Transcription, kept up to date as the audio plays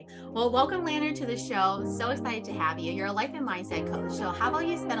Well, welcome, Landon, to the show. So excited to have you. You're a life and mindset coach. So, how about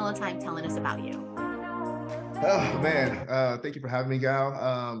you spend a little time telling us about you? Oh man, thank you for having me,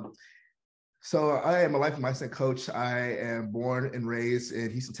 Gal. So I am a life and mindset coach. I am born and raised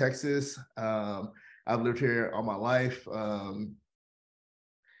in Houston, Texas. I've lived here all my life,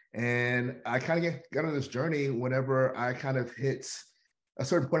 and I kind of got on this journey whenever I kind of hit a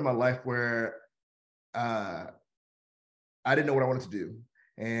certain point in my life where uh, I didn't know what I wanted to do.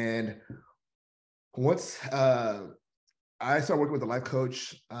 And once I started working with a life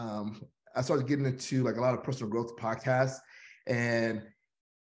coach, I started getting into like a lot of personal growth podcasts, and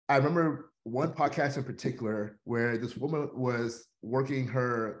I remember one podcast in particular where this woman was working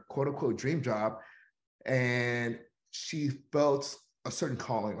her quote unquote dream job, and she felt a certain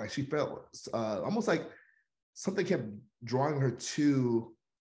calling. Like she felt almost like something kept drawing her to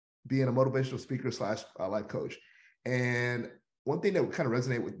being a motivational speaker slash life coach. And one thing that kind of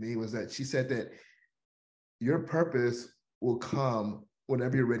resonated with me was that she said that your purpose will come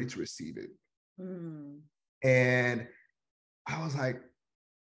whenever you're ready to receive it. Mm. And I was like,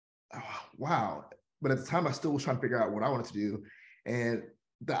 oh, wow. But at the time, I still was trying to figure out what I wanted to do. And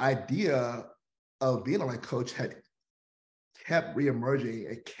the idea of being a life coach had kept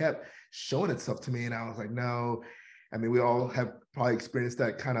reemerging. It kept showing itself to me. And I was like, no. I mean, we all have probably experienced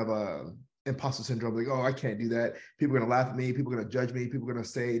that kind of imposter syndrome. Like, oh, I can't do that. People are going to laugh at me. People are going to judge me. People are going to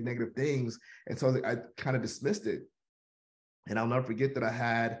say negative things. And so I kind of dismissed it. And I'll never forget that I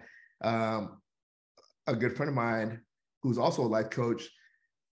had a good friend of mine who's also a life coach.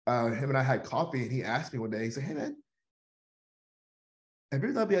 Him and I had coffee, and he asked me one day, he said, hey, man, have you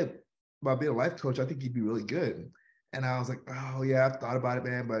ever thought about being a life coach? I think you'd be really good. And I was like, oh, yeah, I've thought about it,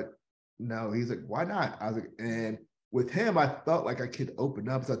 man, but no. He's like, why not? I was like, and with him, I felt like I could open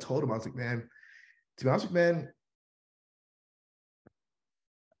up. So I told him, I was like, man, to be honest with you, man,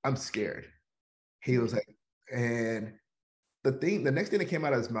 I'm scared. He was like, and the next thing that came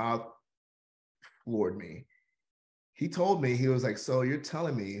out of his mouth floored me. He told me, he was like, so you're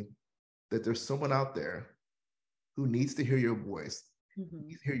telling me that there's someone out there who needs to hear your voice, Mm-hmm.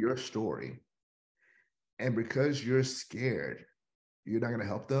 hear your story. And because you're scared, you're not going to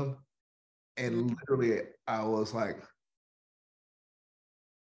help them. And Mm-hmm. literally, I was like,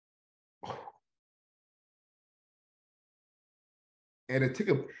 oh. And it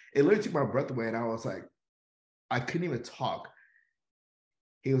literally took my breath away. And I was like, I couldn't even talk.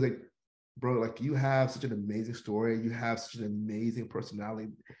 He was like, bro, like you have such an amazing story. You have such an amazing personality.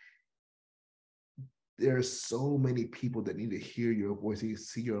 There's so many people that need to hear your voice, and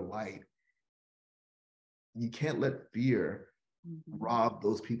see your light. You can't let fear Mm-hmm. rob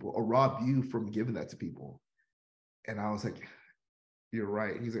those people or rob you from giving that to people. And I was like, you're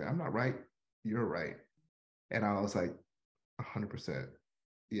right. He's like, I'm not right. You're right. And I was like, 100%.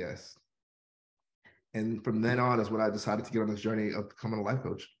 Yes. And from then on is when I decided to get on this journey of becoming a life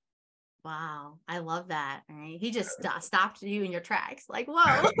coach. Wow, I love that. Right? He just stopped you in your tracks. Like,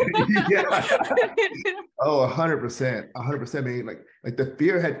 whoa. Yeah. Oh, 100%. 100%. I mean, like the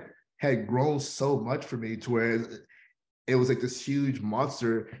fear had grown so much for me to where it was like this huge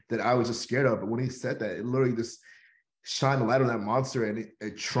monster that I was just scared of. But when he said that, it literally just shined the light on that monster, and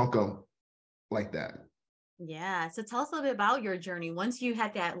it shrunk him like that. Yeah. So tell us a little bit about your journey. Once you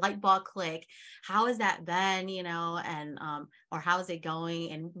had that light bulb click, how has that been, and or how is it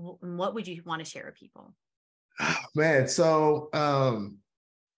going, and what would you want to share with people? Man, so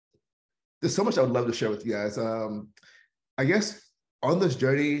there's so much I would love to share with you guys. I guess on this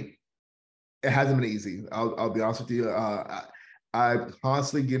journey, it hasn't been easy. I'll be honest with you. I'm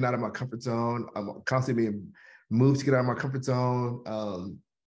constantly getting out of my comfort zone. I'm constantly being moved to get out of my comfort zone.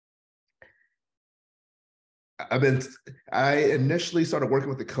 I've been. I initially started working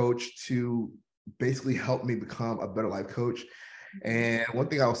with a coach to basically help me become a better life coach. Mhm. And one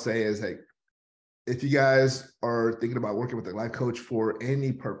thing I'll say is like, if you guys are thinking about working with a life coach for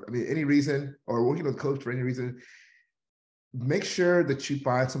any purpose, I mean, any reason, or working with a coach for any reason, make sure that you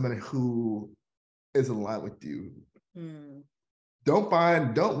find someone who is aligned with you. Mm. Don't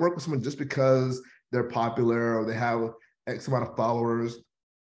work with someone just because they're popular or they have X amount of followers.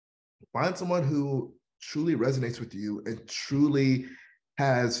 Find someone who truly resonates with you and truly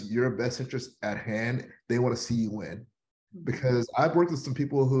has your best interest at hand. They want to see you win. Mhm. Because I've worked with some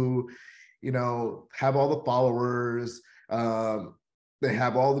people who, have all the followers, they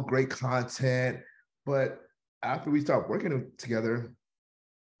have all the great content, but after we start working together,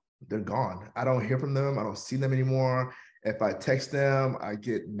 they're gone. I don't hear from them. I don't see them anymore. If I text them, I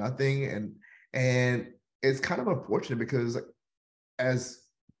get nothing, and it's kind of unfortunate because as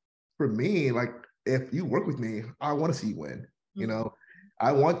for me, like if you work with me, I want to see you win. You Mhm. know,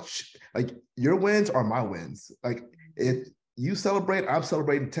 I want like your wins are my wins. Like if you celebrate, I'm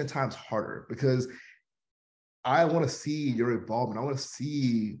celebrating 10 times harder because I want to see your involvement. I want to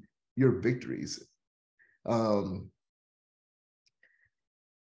see your victories. Um,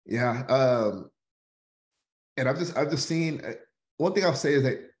 yeah. And I've just seen one thing I'll say is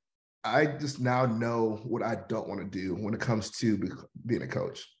that I just now know what I don't want to do when it comes to being a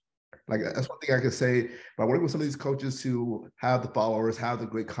coach. Like that's one thing I can say by working with some of these coaches who have the followers, have the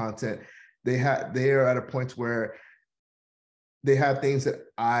great content. They are at a point where they have things that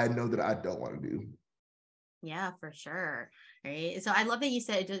I know that I don't want to do. Yeah, for sure. Right. So I love that you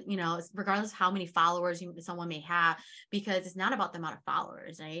said, just, regardless of how many followers someone may have, because it's not about the amount of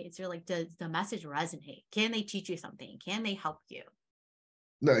followers, right? It's really like, does the message resonate? Can they teach you something? Can they help you?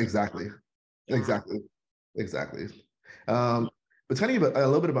 No, exactly. Yeah. Exactly. Exactly. But telling you a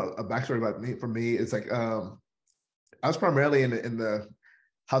little bit about a backstory about me, for me, it's like I was primarily in the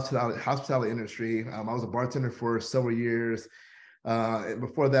hospitality industry. I was a bartender for several years. And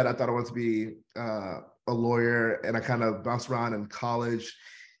before that, I thought I wanted to be a lawyer, and I kind of bounced around in college,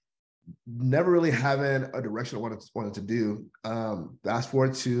 never really having a direction I wanted to do. Fast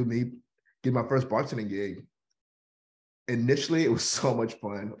forward to me getting my first bartending gig. Initially, it was so much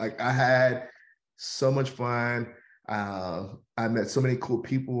fun. Like I had so much fun. I met so many cool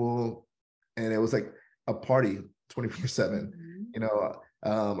people, and it was like a party 24/7.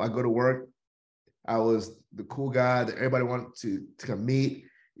 Mhm. I go to work. I was the cool guy that everybody wanted to come meet.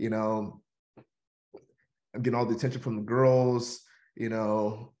 You know, I'm getting all the attention from the girls. You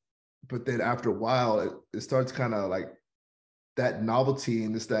know, but then after a while, it starts kind of like that novelty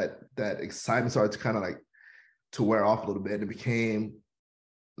and just that excitement started to kind of like to wear off a little bit. And it became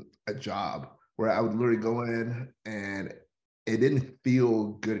a job where I would literally go in and it didn't feel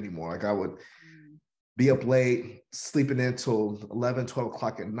good anymore. Like I would be up late, sleeping until 11, 12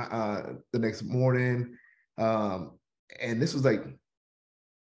 o'clock at night, the next morning. And this was like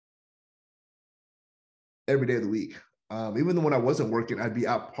every day of the week. Even when I wasn't working, I'd be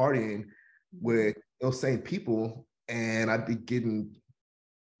out partying with those same people and I'd be getting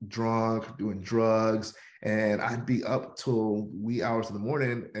drunk, doing drugs, and I'd be up till wee hours in the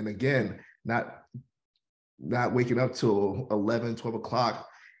morning. And again, not waking up till 11, 12 o'clock,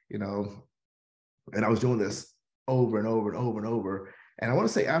 you know, and I was doing this over and over and over and over. And I want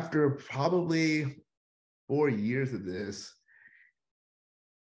to say after probably 4 years of this,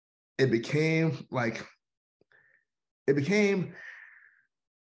 it became like, it became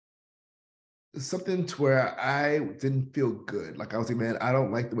something to where I didn't feel good. Like I was like, man, I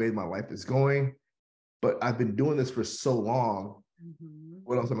don't like the way my life is going, but I've been doing this for so long. Mhm.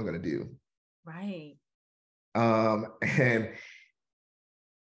 What else am I going to do? Right. And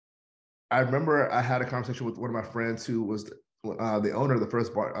I remember I had a conversation with one of my friends who was the owner of the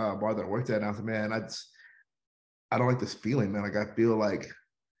first bar that I worked at. And I was like, man, I don't like this feeling, man. Like I feel like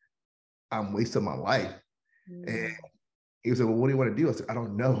I'm wasting my life. And Mm. he was like, well, what do you want to do? I said, I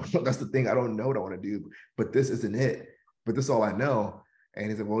don't know. That's the thing. I don't know what I want to do, but this isn't it. But this is all I know. And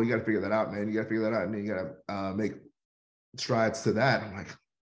he said, well, you got to figure that out, man. You got to figure that out. And then you got to make strides to that. I'm like,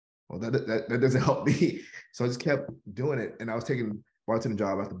 well, that doesn't help me. So I just kept doing it. And I was taking bartending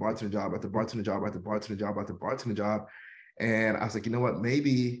job after bartending job after bartending job after bartending job after bartending job. And I was like, you know what?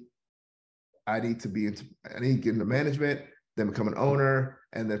 Maybe I need to get into management, then become an owner.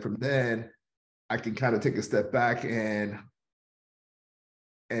 And then from then I can kind of take a step back and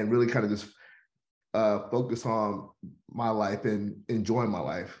really kind of just focus on my life and enjoying my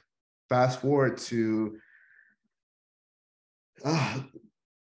life. Fast forward to uh,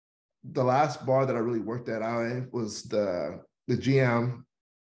 the last bar that I really worked at. I was the GM,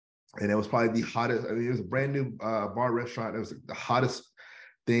 and it was probably the hottest. I mean, it was a brand new bar restaurant. It was the hottest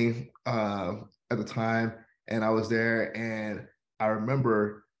thing at the time, and I was there, and I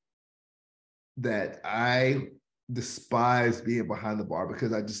remember that I despised being behind the bar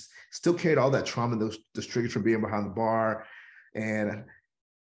because I just still carried all that trauma, those triggers from being behind the bar, and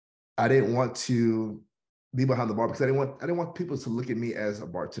I didn't want to be behind the bar because I didn't want people to look at me as a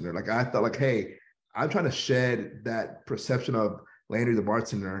bartender. Like I felt like, hey, I'm trying to shed that perception of Landry the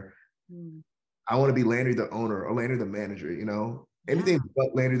bartender. Mm. I want to be Landry the owner or Landry the manager, Yeah. anything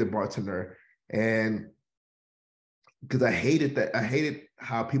but Landry the bartender. And because I hated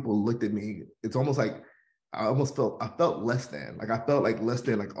how people looked at me. It's almost like I felt less than. Like I felt like less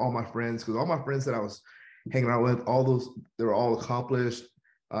than like all my friends, because all my friends that I was hanging out with, all those they were all accomplished,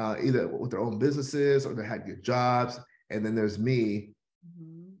 either with their own businesses or they had good jobs. And then there's me,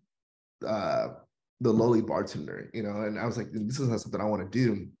 Mhm. uh, the lowly bartender, and I was like, this is not something I want to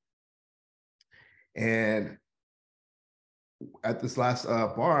do. And at this last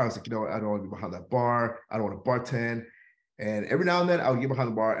bar, I was like, you know, I don't want to be behind that bar. I don't want to bartend. And every now and then I would get behind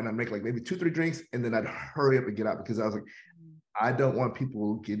the bar and I'd make like maybe 2, 3 drinks, and then I'd hurry up and get out because I was like, I don't want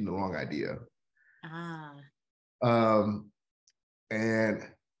people getting the wrong idea. Ah. Um, and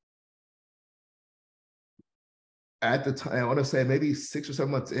at the time, I want to say maybe 6 or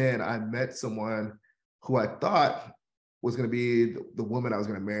 7 months in, I met someone who I thought was going to be the woman I was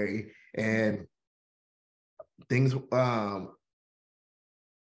going to marry. And things,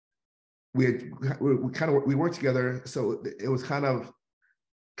 we worked together. So it was kind of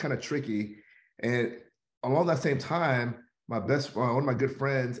tricky. And along that same time, one of my good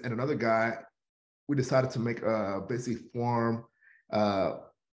friends and another guy, we decided to make basically form a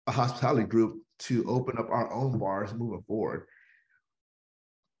hospitality group to open up our own bars moving forward.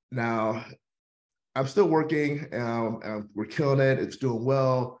 Now, I'm still working. We're killing it. It's doing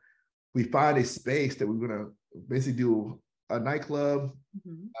well. We find a space that we're gonna basically do a nightclub,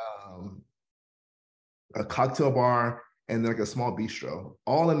 a cocktail bar, and then like a small bistro,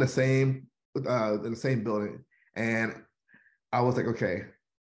 all in the same building. And I was like, okay,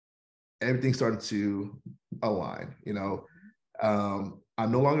 everything started to align. You know,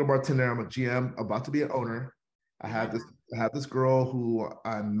 I'm no longer a bartender. I'm a GM, about to be an owner. I have this girl who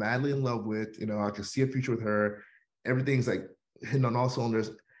I'm madly in love with. You know, I can see a future with her. Everything's like hitting on all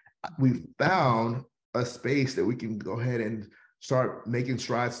cylinders. We found a space that we can go ahead and start making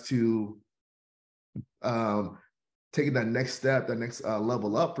strides to taking that next step, that next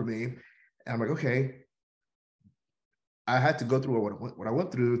level up for me. And I'm like, okay, I had to go through what I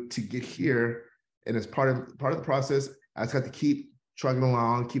went through to get here. And as part of the process, I just had to keep trucking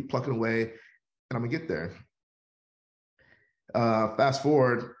along, keep plucking away, and I'm gonna get there. Fast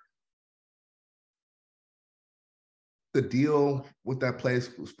forward, the deal with that place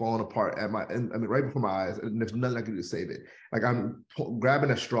was falling apart right before my eyes, and there's nothing I can do to save it. Like I'm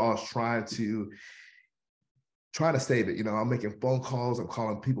grabbing at straws, trying to save it. You know, I'm making phone calls, I'm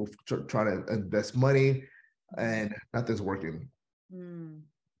calling people, trying to invest money, and nothing's working.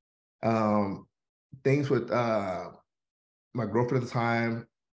 Things with my girlfriend at the time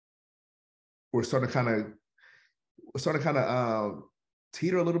were starting to kind of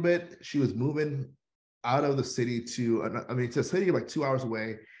teeter a little bit. She was moving out of the city to a city like 2 hours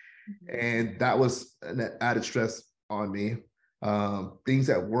away, and that was an added stress on me. Things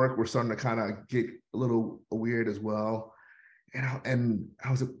at work were starting to kind of get a little weird as well, and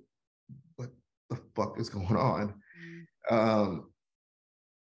I was like, what the fuck is going on? I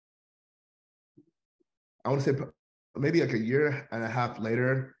want to say maybe like a year and a half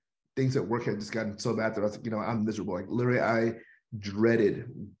later, things at work had just gotten so bad that I was like, you know, I'm miserable. Like literally, I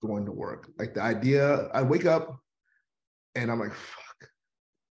dreaded going to work. Like the idea, I wake up and I'm like, fuck.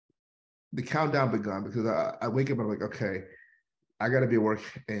 The countdown begun because I wake up and I'm like, okay, I got to be at work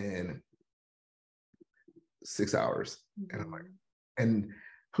in 6 hours. And I'm like, and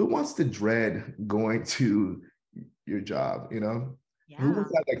who wants to dread going to your job? You know, who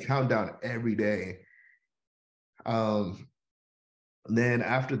wants to have that countdown every day? Then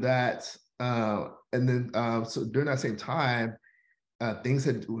after that, so during that same time, things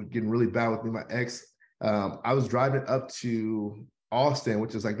were getting really bad with me. My ex, I was driving up to Austin,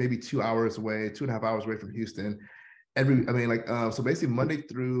 which is like maybe 2 hours away, 2.5 hours away from Houston. So basically Monday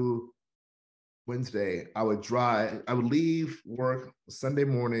through Wednesday, I would leave work Sunday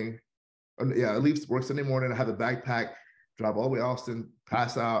morning. I leave work Sunday morning. I have a backpack, drive all the way to Austin,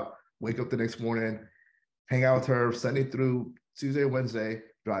 pass out, wake up the next morning, hang out with her Sunday through Tuesday, Wednesday,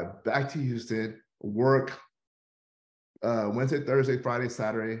 drive back to Houston, work Wednesday, Thursday, Friday,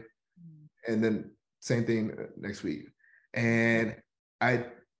 Saturday, and then same thing next week. And I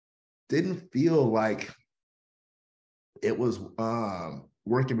didn't feel like it was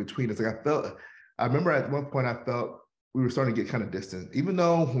working between us. Like I remember at one point I felt we were starting to get kind of distant, even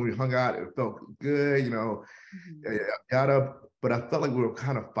though when we hung out, it felt good, you know, yada, but I felt like we were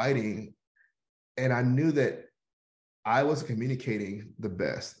kind of fighting. And I knew that I wasn't communicating the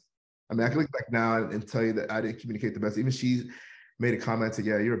best. I mean, I can look back now and tell you that I didn't communicate the best. Even she made a comment, said,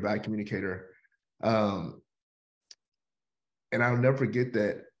 yeah, you're a bad communicator. And I'll never forget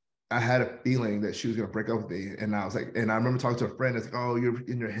that I had a feeling that she was going to break up with me. And I was like, and I remember talking to a friend, it's like, oh, you're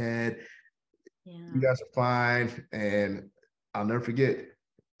in your head. Yeah. You guys are fine. And I'll never forget,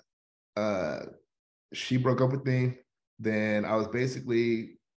 she broke up with me. Then I was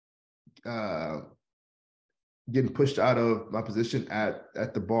basically getting pushed out of my position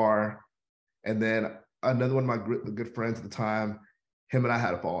at the bar. And then another one of my good friends at the time, him and I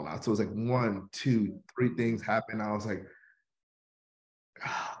had a falling out. So it was like 1, 2, 3 things happened. I was like,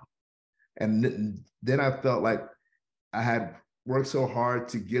 and then I felt like I had worked so hard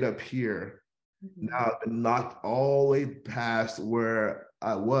to get up here. Mm-hmm. Now I've been knocked all the way past where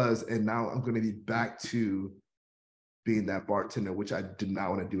I was, and now I'm going to be back to being that bartender, which I did not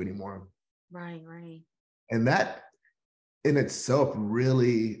want to do anymore. Right, right. And that in itself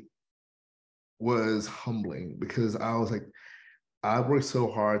really was humbling because I was like, I worked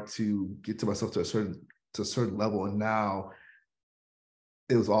so hard to get to myself to a certain level, and now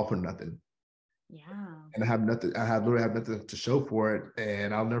it was all for nothing. Yeah. And I have nothing. I have literally have nothing to show for it.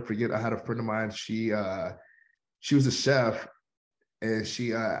 And I'll never forget. I had a friend of mine. She was a chef, and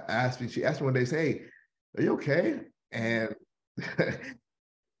she asked me. She asked me one day, say, "Hey, are you okay?" And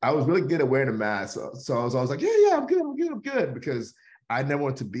I was really good at wearing a mask, so I was always like, "Yeah, I'm good, I'm good, I'm good," because I never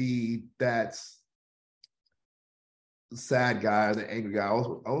wanted to be that sad guy or the angry guy.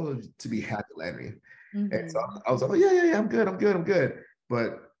 I wanted to be happy Landry. And so Mm-hmm. I was like, oh, yeah, I'm good, I'm good, I'm good.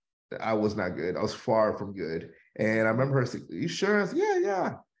 But I was not good. I was far from good. And I remember her saying, you sure? I said,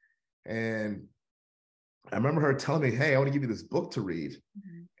 yeah. And I remember her telling me, hey, I want to give you this book to read.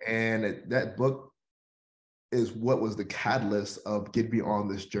 Mm-hmm. And that book is what was the catalyst of getting me on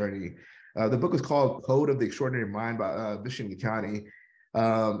this journey. The book is called Code of the Extraordinary Mind by Vishen Lakhiani.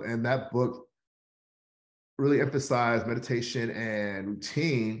 And that book really emphasized meditation and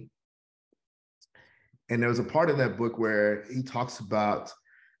routine. And there was a part in that book where he talks about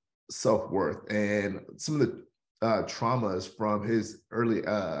self-worth and some of the traumas from his early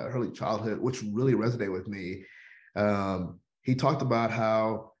childhood, which really resonated with me. He talked about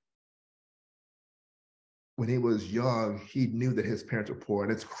how when he was young, he knew that his parents were poor.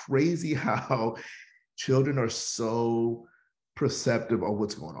 And it's crazy how children are so perceptive of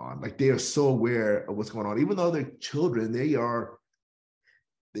what's going on. Like they are so aware of what's going on. Even though they're children, they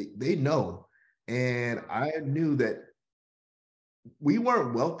know. And I knew that we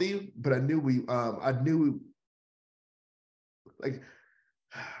weren't wealthy, but I knew like,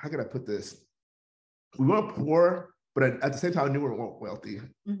 how can I put this? We weren't poor, but at the same time, I knew we weren't wealthy.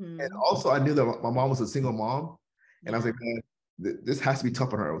 And Mm-hmm. also, I knew that my mom was a single mom, and I was Yeah. like, man, this has to be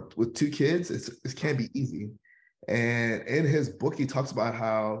tough on her. With two kids, it can't be easy. And in his book, he talks about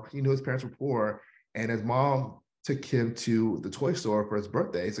how he knew his parents were poor, and his mom took him to the toy store for his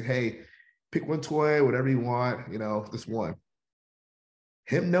birthday. He's like, hey, pick one toy, whatever you want, this one.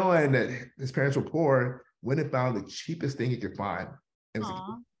 Him knowing that his parents were poor, went and found the cheapest thing he could find. And it was like,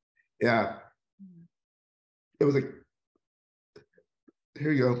 Aw. yeah, it was like,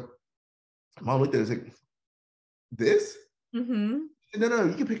 here you go. Mom looked at it, like, this? Mm-hmm. No,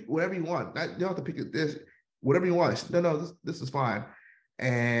 you can pick whatever you want. You don't have to pick this, whatever you want. Said, no, this is fine.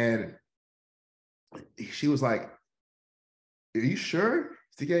 And she was like, are you sure?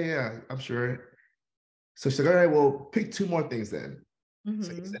 She's like, yeah, I'm sure. So she's like, all right, well, pick two more things then. So he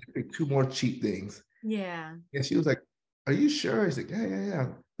Mm-hmm. said, pick two more cheap things. Yeah. And she was like, are you sure? He's like, yeah.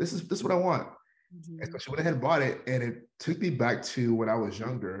 This is what I want. And Mm-hmm. so she went ahead and bought it. And it took me back to when I was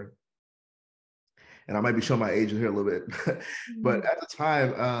younger. And I might be showing my age here a little bit. But at the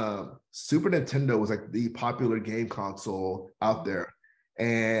time, Super Nintendo was like the popular game console out there.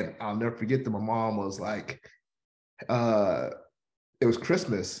 And I'll never forget that my mom was like, it was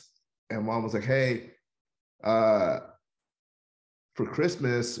Christmas. And mom was like, hey, for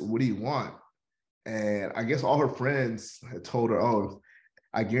Christmas, what do you want? And I guess all her friends had told her, oh,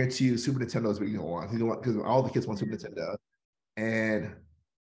 I guarantee you Super Nintendo is what you want. You know what? Because all the kids want Super Nintendo. And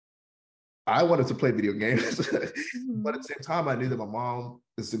I wanted to play video games. But at Mm-hmm. the same time, I knew that my mom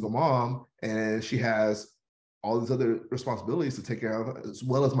is a single mom and she has all these other responsibilities to take care of, as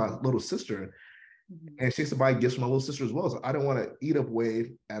well as my little sister. Mm-hmm. And she has to buy gifts for my little sister as well. So I didn't want to eat up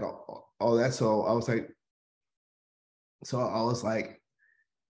Wade at all that. So I was like,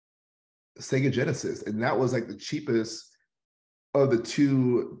 Sega Genesis. And that was like the cheapest of the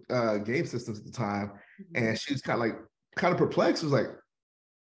two game systems at the time. Mm-hmm. And she was kind of perplexed. She was like,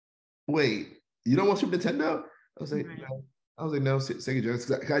 wait, you don't want Super Nintendo? I was like, Right. no. I was like, no, Sega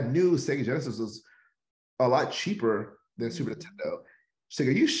Genesis. I knew Sega Genesis was a lot cheaper than Super Mm-hmm. Nintendo. She's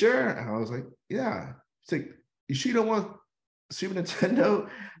like, are you sure? And I was like, yeah. She's like, you sure you don't want Super Nintendo?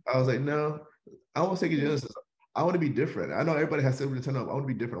 I was like, no, I want Sega Genesis. I want to be different. I know everybody has Super Nintendo. I want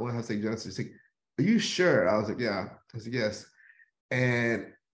to be different. I want to have Sega Genesis. She's like, are you sure? I was like, yeah. I said, yes. And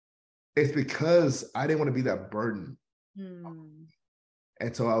it's because I didn't want to be that burden. Mm-hmm.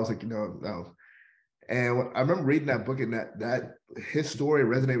 And so I was like, no. And I remember reading that book, and that his story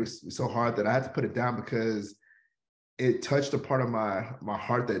resonated with me so hard that I had to put it down because it touched a part of my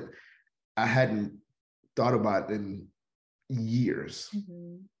heart that I hadn't thought about in years.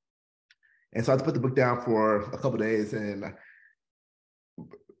 And so I had to put the book down for a couple of days, and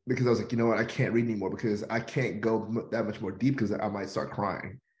because I was like, you know what, I can't read anymore because I can't go that much more deep because I might start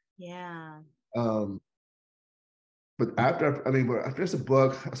crying. Yeah. Um, but after I finished the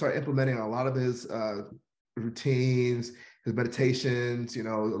book, I started implementing a lot of his routines, his meditations, a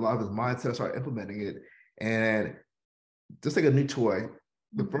lot of his mindset. I started implementing it, and just like a new toy.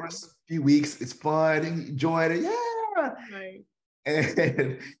 The first few weeks, it's fun, enjoying it, yeah. Right.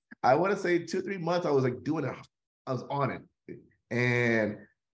 And I want to say 2-3 months, I was like doing it. I was on it, and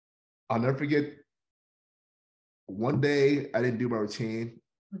I'll never forget. One day, I didn't do my routine.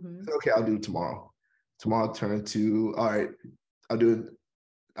 I said, okay, I'll do it tomorrow. Tomorrow turned to, all right, I'll do it.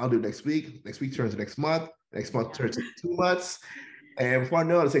 I'll do it next week. Next week turns to next month. Next month turns to 2 months. And before I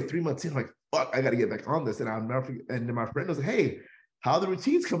know it, it's like 3 months in. I'm like, fuck, I got to get back on this. And I'll never forget. And then my friend was like, hey, how are the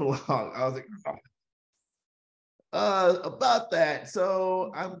routines coming along? I was like, about that.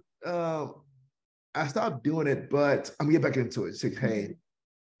 So I stopped doing it, but I'm gonna get back into it. It's like, hey,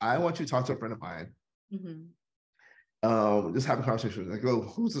 I want you to talk to a friend of mine. Just have a conversation. Like, oh,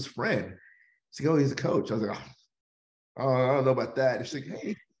 who's this friend? She's like, oh, he's a coach. I was like, oh, I don't know about that. And she's like,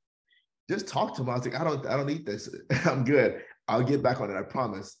 hey, just talk to him. I was like, I don't need this. I'm good. I'll get back on it. I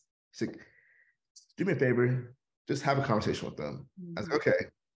promise. She's like, do me a favor. Just have a conversation with them. I was like, okay.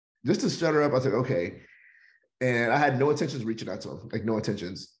 Just to shut her up, I was like, okay. And I had no intentions of reaching out to him, like no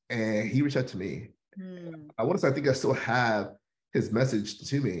intentions. And he reached out to me. I want to say, I think I still have his message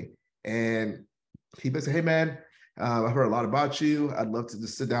to me. And he basically, hey, man, I've heard a lot about you. I'd love to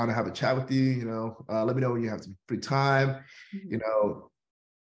just sit down and have a chat with you. Let me know when you have some free time.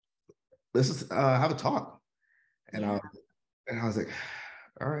 Let's just have a talk. And I was like,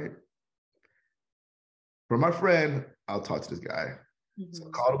 all right. For my friend, I'll talk to this guy. So I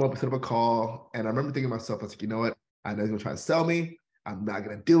called him up, set up a call. And I remember thinking to myself, I was like, you know what? I know he's gonna try to sell me. I'm not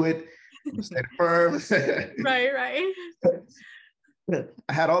gonna do it. I'm gonna stay firm. Right.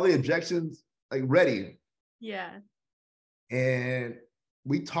 I had all the objections like ready. Yeah. And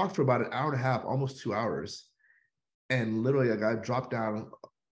we talked for about an hour and a half, almost 2 hours. And literally, like, I dropped down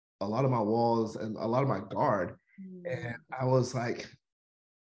a lot of my walls and a lot of my guard. And I was like,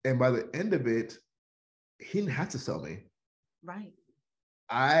 and by the end of it, he didn't have to sell me. Right.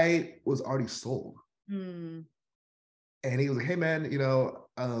 I was already sold. And he was like, hey, man,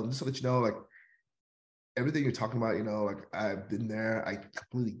 just to let you know, like, everything you're talking about, like, I've been there. I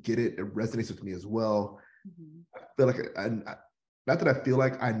completely get it. It resonates with me as well. I feel like, not that I feel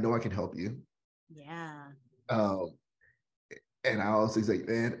like, I know I can help you. Yeah. And I was like,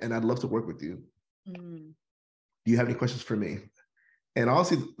 man, and I'd love to work with you. Do you have any questions for me? And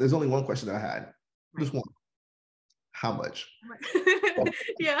honestly, there's only one question that I had. Just one. How much?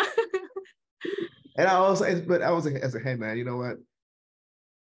 Yeah. And I was like, hey, man, you know what?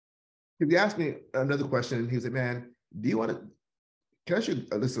 If he asked me another question, he was like, man, do you want to, can I ask you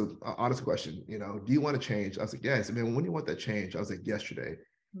this is an honest question, do you want to change? I was like, yeah. He said, man, when do you want that change? I was like, yesterday.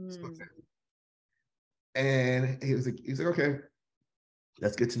 And he's like, okay,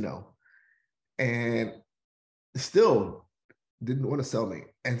 that's good to know. And still didn't want to sell me.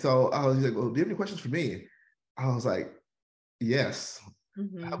 And so I was like, well, do you have any questions for me? I was like, yes,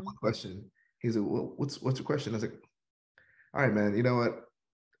 I have one question. He's like, well, what's your question? I was like, all right, man, you know what?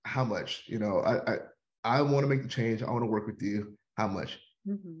 How much? I want to make the change. I want to work with you. How much?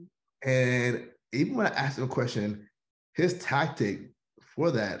 And even when I asked him a question, his tactic for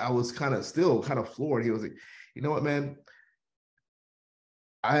that, I was still kind of floored. He was like, you know what, man?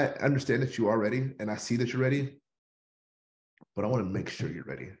 I understand that you are ready and I see that you're ready, but I want to make sure you're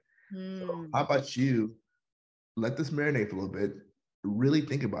ready. So how about you let this marinate for a little bit, really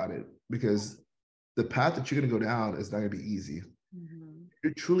think about it, because the path that you're going to go down is not going to be easy.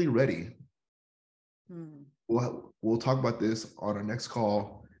 You're truly ready. We'll talk about this on our next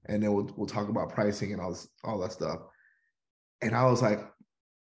call, and then we'll talk about pricing and all that stuff. And I was like,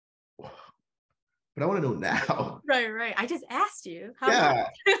 but I want to know now. Right. I just asked you. How yeah.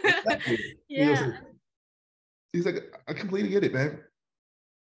 Exactly. Yeah. He's like, I completely get it, man.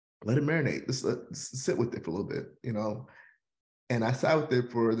 Let it marinate. Let's sit with it for a little bit, And I sat with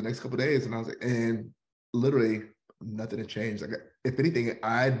it for the next couple of days, and I was like, and literally nothing had changed. Like, if anything,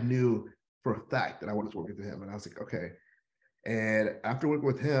 I knew for a fact that I wanted to work with him, and I was like, okay. And after working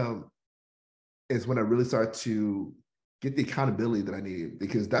with him is when I really started to get the accountability that I needed,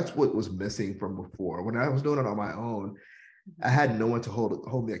 because that's what was missing from before. When I was doing it on my own, I had no one to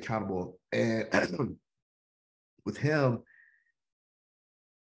hold me accountable. And with him,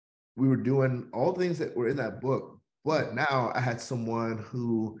 we were doing all things that were in that book, but now I had someone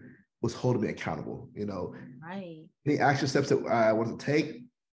who was holding me accountable. Right. Any action steps that I wanted to take,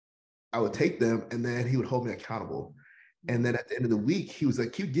 I would take them, and then he would hold me accountable. And then at the end of the week, he was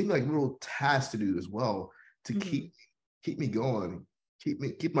like, he would give me like little tasks to do as well to keep me going,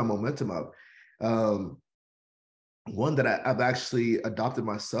 keep my momentum up. One that I've actually adopted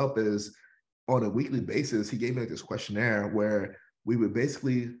myself is on a weekly basis, he gave me like this questionnaire where we would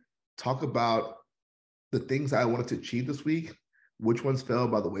basically talk about the things I wanted to achieve this week, which ones fell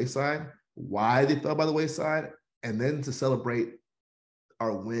by the wayside, why they fell by the wayside, and then to celebrate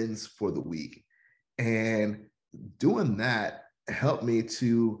our wins for the week. And doing that helped me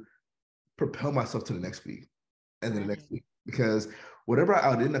to propel myself to the next week and then the next week, because whatever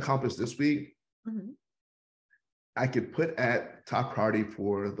I didn't accomplish this week, I could put at top priority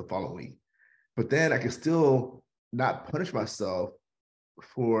for the following week. But then I could still not punish myself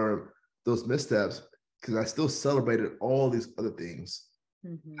for those missteps because I still celebrated all these other things.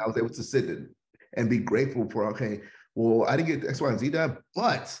 I was able to sit and be grateful for, okay, well, I didn't get X, Y, and Z done,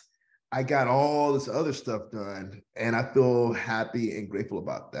 but I got all this other stuff done. And I feel happy and grateful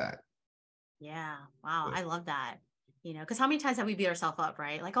about that. Yeah. Wow. I love that. Because how many times have we beat ourselves up,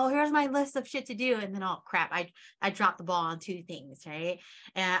 right? Like, oh, here's my list of shit to do. And then, oh, crap, I dropped the ball on 2 things, right?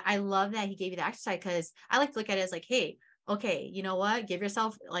 And I love that he gave you the exercise because I like to look at it as like, hey, okay, you know what? Give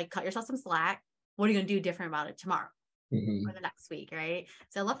yourself, cut yourself some slack. What are you going to do different about it tomorrow or the next week, right?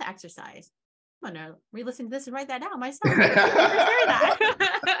 So I love the exercise. I'm going to re-listen to this and write that down myself.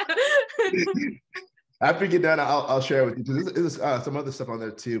 After you get done, I'll share it with you because there's some other stuff on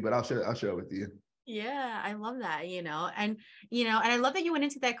there too, but I'll share it with you. Yeah, I love that, and I love that you went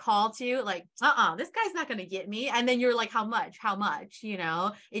into that call too, like, this guy's not going to get me. And then you're like, how much,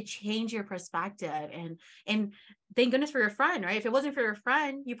 it changed your perspective. And thank goodness for your friend, right? If it wasn't for your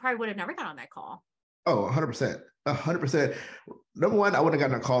friend, you probably would have never got on that call. Oh, 100%. Number one, I wouldn't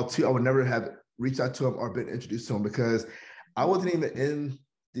have gotten a call. 2, I would never have reached out to him or been introduced to him because I wasn't even in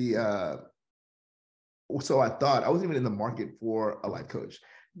the, so I thought I wasn't even in the market for a life coach.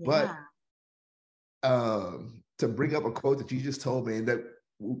 Yeah. But to bring up a quote that you just told me that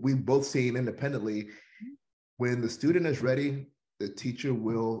we've both seen independently, when the student is ready, the teacher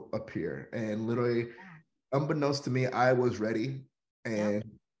will appear. And literally, unbeknownst to me, I was ready, and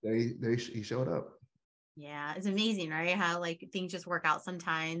he showed up. Yeah, it's amazing, right? How things just work out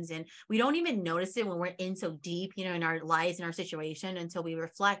sometimes, and we don't even notice it when we're in so deep, in our lives and our situation until we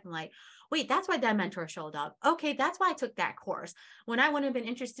reflect and like, wait, that's why that mentor showed up. Okay, that's why I took that course. When I wouldn't have been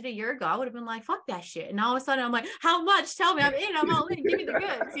interested a year ago, I would have been like, fuck that shit. And all of a sudden, I'm like, how much? Tell me, I'm in. I'm all in. Give me the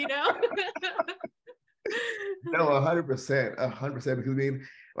goods, No, 100%, 100%. Because I mean,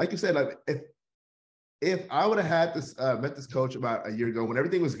 like you said, like if I would have had this met this coach about a year ago when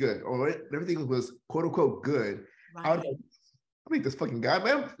everything was good or when everything was quote unquote good, right. I would have, I mean, this fucking guy,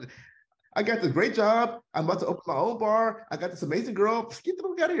 man. I got this great job. I'm about to open my own bar. I got this amazing girl. Just get the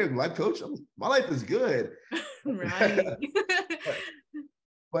fuck out of here, life coach. My life is good. Right.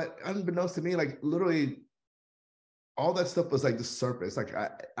 But unbeknownst to me, like literally all that stuff was like the surface. Like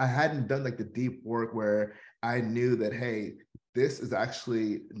I hadn't done like the deep work where I knew that, hey, this is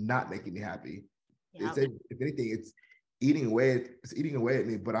actually not making me happy. Yep. If anything, it's eating away at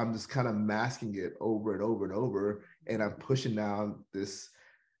me, but I'm just kind of masking it over and over and over. And I'm pushing down this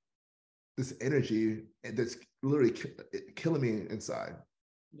energy that's literally killing me inside.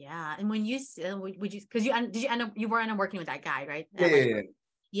 Yeah. And when you would you, because did you end up working with that guy, right?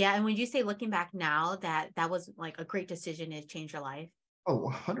 Yeah. And when you say looking back now that was like a great decision to change your life?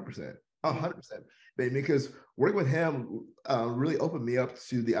 Oh, 100%. 100%. Because working with him really opened me up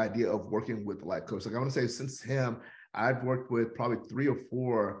to the idea of working with a life coach. Like I want to say since him, I've worked with probably 3 or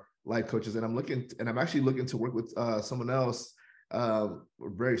 4 life coaches, and I'm actually looking to work with someone else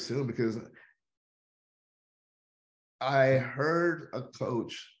very soon because I heard a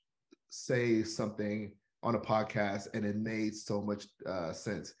coach say something on a podcast and it made so much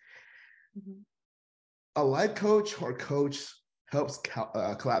sense. A life coach or coach helps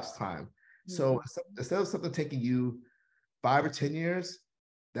collapse time. So instead of something taking you 5 or 10 years,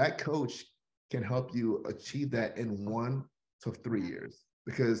 that coach can help you achieve that in 1 to 3 years,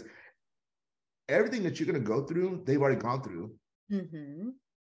 because everything that you're going to go through, they've already gone through.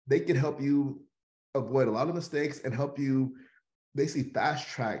 They can help you avoid a lot of mistakes and help you basically fast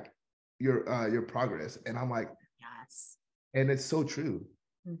track your progress. And I'm like, yes. And it's so true.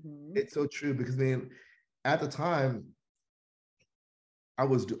 It's so true because then at the time I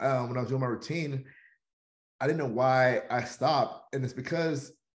was when I was doing my routine, I didn't know why I stopped, and it's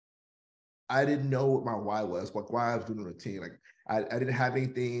because I didn't know what my why was, like why I was doing the routine. Like I didn't have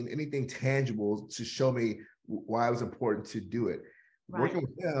anything tangible to show me why it was important to do it. Right. Working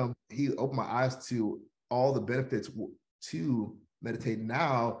with him, he opened my eyes to all the benefits to meditate.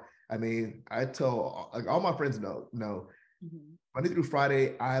 Now I mean, I tell like all my friends know Mhm. Monday through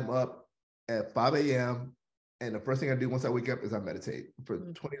Friday, I'm up at 5 a.m. And the first thing I do once I wake up is I meditate for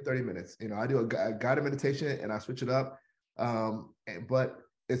Mhm. 20 or 30 minutes. You know, I do a guided meditation and I switch it up. But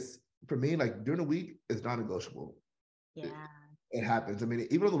it's for me, like during the week, it's non-negotiable. It, Yeah. it happens. I mean,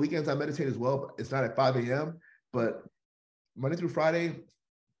 even on the weekends, I meditate as well, but it's not at 5 a.m. But Monday through Friday,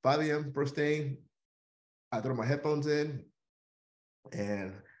 5 a.m. first thing, I throw my headphones in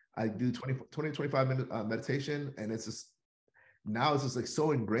and I do 25 minute meditation. And it's just, now it's just like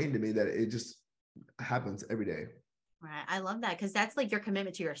so ingrained to me that it just happens every day. Right. I love that because that's like your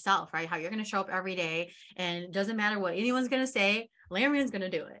commitment to yourself, right? How you're going to show up every day and it doesn't matter what anyone's going to say, Larian's going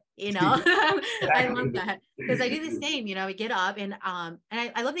to do it. I love Exactly. that because I do the same, we get up and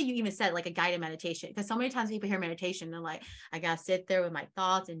I love that you even said like a guided meditation because so many times people hear meditation, they're like, I got to sit there with my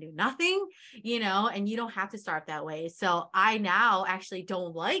thoughts and do nothing, and you don't have to start that way. So I now actually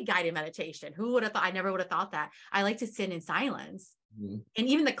don't like guided meditation. Who would have thought? I never would have thought that. I like to sit in silence. Mhm. And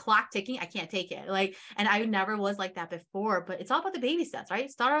even the clock ticking, I can't take it. And I never was like that before, but it's all about the baby steps,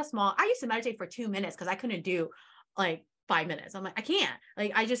 right? Start off small. I used to meditate for 2 minutes because I couldn't do like 5 minutes. I'm like, I can't,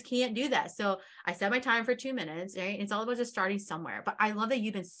 I just can't do that. So I set my time for 2 minutes, right? It's all about just starting somewhere. But I love that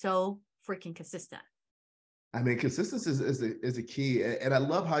you've been so freaking consistent. I mean, consistency is a key. And I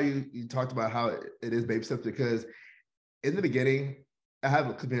love how you talked about how it is baby steps because in the beginning,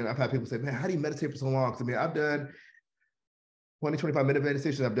 I've had people say, man, how do you meditate for so long? Because I mean, I've done 20, 25-minute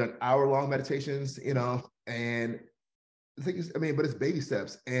meditations. I've done hour-long meditations, and the thing is, I mean, but it's baby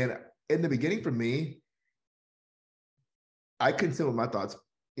steps. And in the beginning for me, I couldn't sit with my thoughts,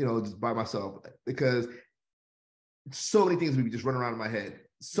 just by myself because so many things would be just running around in my head.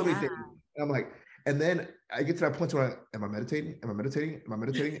 So many Yeah. things. And I'm like, and then I get to that point where am I meditating? Am I meditating? Am I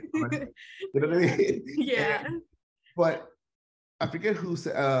meditating? Am I meditating? You know what I Yeah. mean? Yeah. But I forget who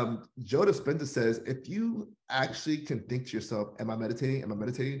said, Joe Dispenza says, if you actually can think to yourself, am I meditating? Am I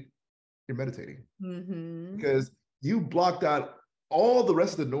meditating? You're meditating. Mm-hmm. Because you blocked out all the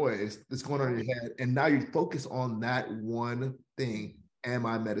rest of the noise that's going on Yeah. in your head. And now you focus on that one thing. Am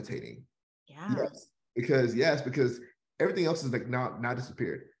I meditating? Yeah. Because everything else is like now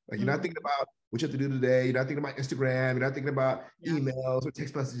disappeared. Like you're not thinking Mm-hmm. about what you have to do today. You're not thinking about Instagram. You're not thinking about Yeah. emails or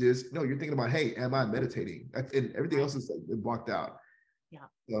text messages. No, you're thinking about, hey, am I meditating? That's it. Everything Right. else is like blocked out. Yeah.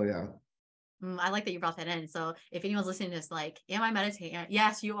 So yeah. I like that you brought that in. So if anyone's listening to this, like, am I meditating?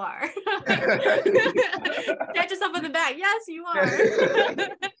 Yes, you are. Pat yourself on the back. Yes, you are.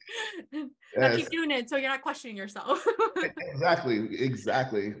 Now Yes, keep doing it so you're not questioning yourself.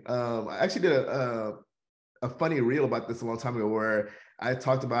 exactly. I actually did a funny reel about this a long time ago where I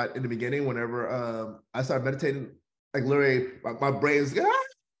talked about in the beginning whenever I started meditating, like literally my brain's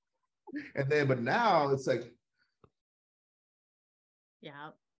and then but now it's like,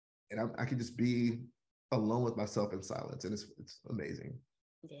 Yeah. and I can just be alone with myself in silence, and it's amazing.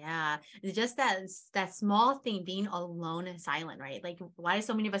 Yeah. It's just that small thing, being alone and silent, right? Like, why do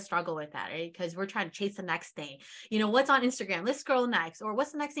so many of us struggle with that, right? Because we're trying to chase the next thing. What's on Instagram? Let's scroll next. Or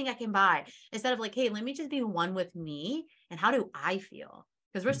what's the next thing I can buy? Instead of like, hey, let me just be one with me. And how do I feel?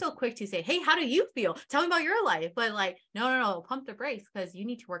 Because we're so quick to say, hey, how do you feel? Tell me about your life. But like, no, pump the brakes because you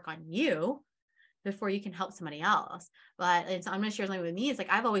need to work on you before you can help somebody else. But and so I'm gonna share something with me. It's like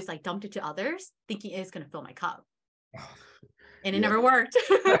I've always like dumped it to others, thinking it's gonna fill my cup. And it Yeah. never worked.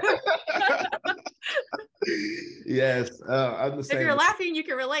 Yes, I'm the If same. you're laughing, you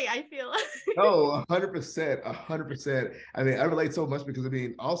can relate, I feel. Oh, 100%, 100%. I mean, I relate so much because I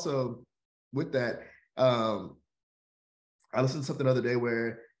mean, also with that, I listened to something the other day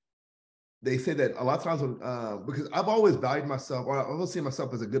where they say that a lot of times when because I've always valued myself, or I've always seen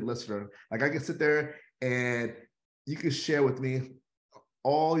myself as a good listener. Like I can sit there and you can share with me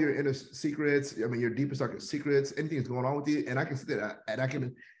all your inner secrets. I mean, your deepest, darkest secrets, anything that's going on with you, and I can sit there and I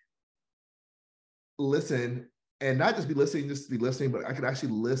can listen and not just be listening, just to be listening, but I could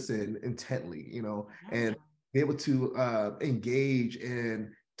actually listen intently, and Yeah. be able to engage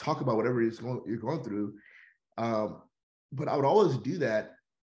and talk about whatever you're going through. Um, but I would always do that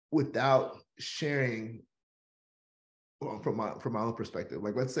without sharing from my own perspective.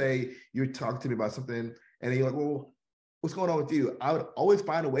 Like, let's say you're talking to me about something, and you're like, "Well, what's going on with you?" I would always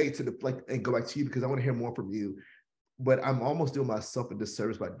find a way to deflect and go back to you because I want to hear more from you. But I'm almost doing myself a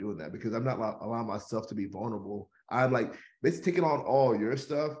disservice by doing that because I'm not allowing myself to be vulnerable. I'm like basically taking on all your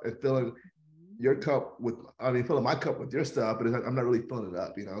stuff and filling your cup with, I mean, filling my cup with your stuff, but I'm not really filling it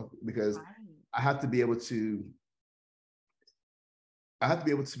up, because Right. I have to be able to, I have to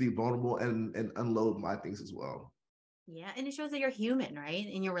be able to be vulnerable and unload my things as well. Yeah. And it shows that you're human, right?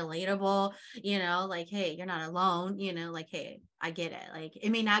 And you're relatable, like, hey, you're not alone, like, hey, I get it. Like, it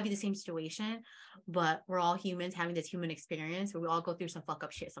may not be the same situation, but we're all humans having this human experience where we all go through some fuck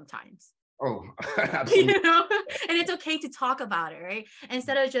up shit sometimes. Oh, absolutely. And it's okay to talk about it, right?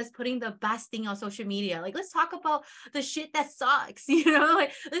 Instead of just putting the best thing on social media, like, let's talk about the shit that sucks,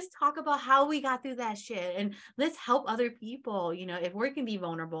 like, let's talk about how we got through that shit, and let's help other people. If we can be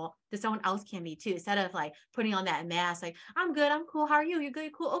vulnerable, then someone else can be too, instead of like putting on that mask, like, I'm good, I'm cool, how are you, you're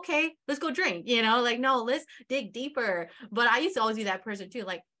good, cool, okay, let's go drink, like, no, let's dig deeper. But I used to always be that person too,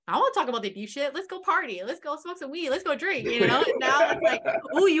 like, I want to talk about the deep shit. Let's go party. Let's go smoke some weed. Let's go drink, And now it's like,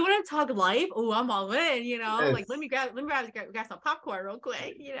 oh, you want to talk life? Oh, I'm all in, Yes. Like, let me grab some popcorn real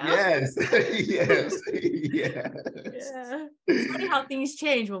quick, Yes. Yes. Yeah. Yeah. It's funny how things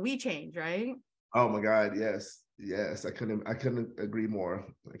change when we change, right? Oh my God. Yes. Yes. I couldn't agree more.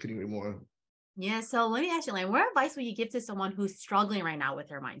 I couldn't agree more. Yeah. So let me ask you, like, what advice would you give to someone who's struggling right now with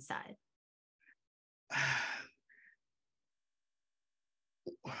their mindset?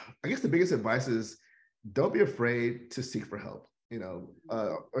 I guess the biggest advice is don't be afraid to seek for help,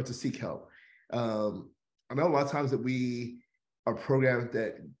 or to seek help. I know a lot of times that we are programmed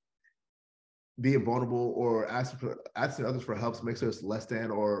that being vulnerable or asking others for help makes us less than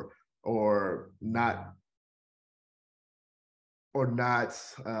or not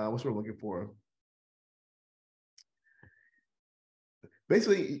what's what I'm looking for.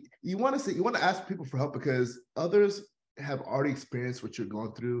 Basically, you want to ask people for help because others have already experienced what you're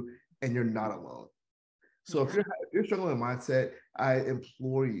going through and you're not alone. So if you're struggling with mindset, I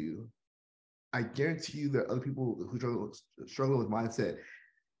implore you, I guarantee you that other people who struggle with mindset,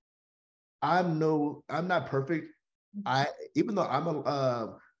 I'm not perfect. Even though I'm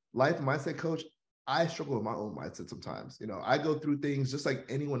a life mindset coach, I struggle with my own mindset sometimes. I go through things just like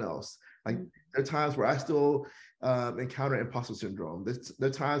anyone else. Like there are times where I still encounter imposter syndrome. There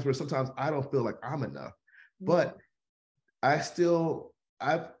are times where sometimes I don't feel like I'm enough, but I've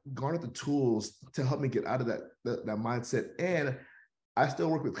garnered the tools to help me get out of that mindset, and I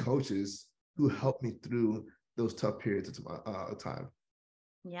still work with coaches who help me through those tough periods of time.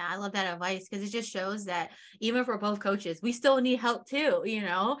 Yeah, I love that advice because it just shows that even for both coaches, we still need help too,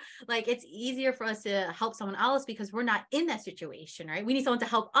 Like, it's easier for us to help someone else because we're not in that situation, right? We need someone to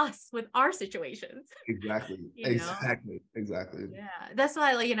help us with our situations. Exactly. Exactly. Yeah. That's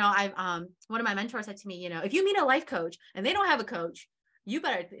why, like, I've one of my mentors said to me, if you meet a life coach and they don't have a coach, you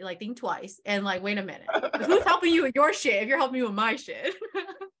better like think twice and like, wait a minute. Who's helping you with your shit if you're helping me with my shit?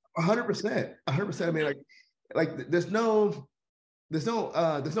 100%. 100%. I mean, like there's no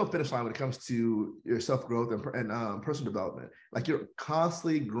finish line when it comes to your self-growth and personal development. Like, you're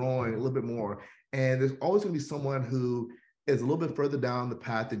constantly growing a little bit more, and there's always going to be someone who is a little bit further down the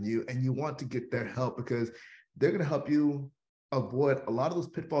path than you, and you want to get their help because they're going to help you avoid a lot of those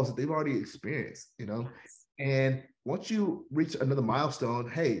pitfalls that they've already experienced. And once you reach another milestone,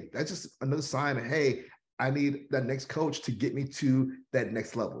 hey, that's just another sign of, hey, I need that next coach to get me to that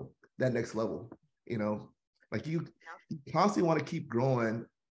next level. Like, you constantly want to keep growing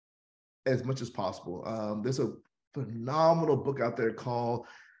as much as possible. There's a phenomenal book out there called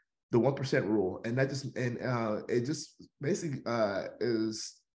The 1% Rule, and it just basically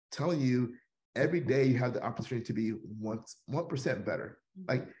is telling you every day you have the opportunity to be 1% better.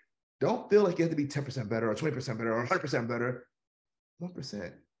 Like, don't feel like you have to be 10% better or 20% better or 100% better.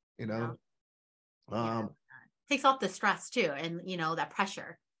 1%. Takes off the stress too, and that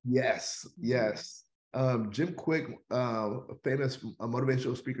pressure. Yes. Jim Quick, a famous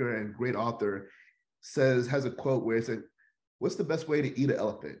motivational speaker and great author, has a quote where it said, "What's the best way to eat an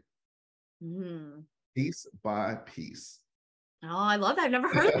elephant? Piece by piece." Oh, I love that. I've never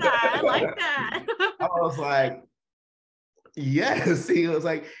heard that. I like that. I was like, yes. He was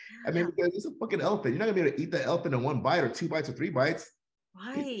like, I mean, because it's a fucking elephant. You're not gonna be able to eat the elephant in one bite or 2 bites or 3 bites.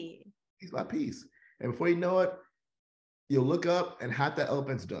 Right. Piece by piece. And before you know it, you'll look up and half that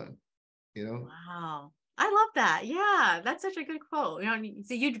elephant's done. Wow. I love that. Yeah, that's such a good quote.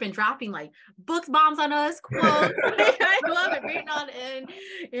 So you've been dropping like books bombs on us, quotes. I love it. Reading on in.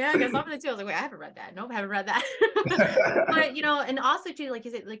 Yeah, because some of the two, I was like, wait, I haven't read that. Nope, I haven't read that. But and also too, like,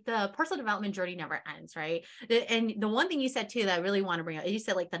 is it like the personal development journey never ends, right? And the one thing you said too that I really want to bring up, you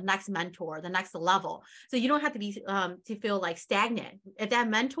said like the next mentor, the next level. So you don't have to be to feel like stagnant. If that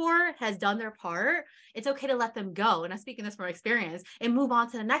mentor has done their part, it's okay to let them go. And I'm speaking this from experience and move on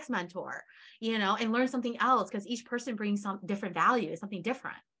to the next mentor, and learn something else because each person brings some different value, something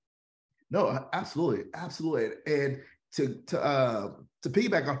different. No, absolutely. And to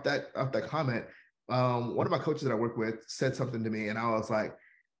piggyback off that comment, one of my coaches that I work with said something to me, and I was like,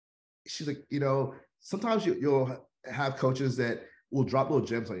 she's like, sometimes you'll have coaches that will drop little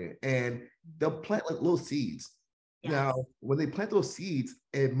gems on you, and they'll plant like little seeds. Yes. Now, when they plant those seeds,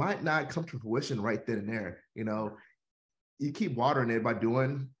 it might not come to fruition right then and there. You know, you keep watering it by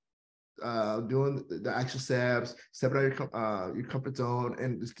doing the action steps, stepping out of your comfort zone,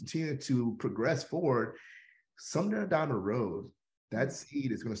 and just continue to progress forward. Somewhere down the road, that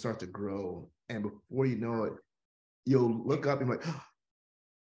seed is going to start to grow, and before you know it, you'll look up and be like, oh,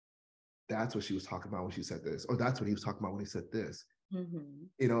 that's what she was talking about when she said this, or that's what he was talking about when he said this. Mm-hmm.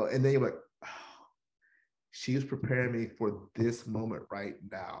 You know, and then you're like, oh, she was preparing me for this moment right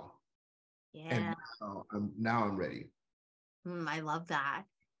now. Yeah. And now I'm ready. I love that.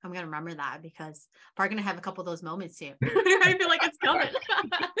 I'm going to remember that because I'm probably going to have a couple of those moments soon. I feel like it's coming.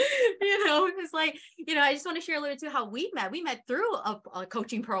 You know, it's like, you know, I just want to share a little bit too how we met. We met through a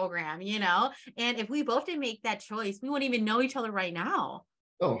coaching program, you know, and if we both didn't make that choice, we wouldn't even know each other right now.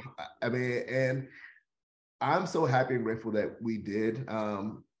 Oh, I mean, and I'm so happy and grateful that we did. I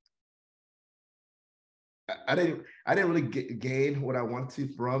didn't really gain what I wanted to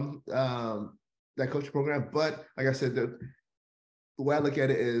from that coaching program, but like I said, the way I look at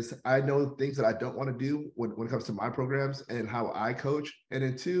it is I know things that I don't want to do when it comes to my programs and how I coach. And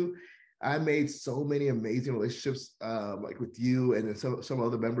then two, I made so many amazing relationships like with you and then some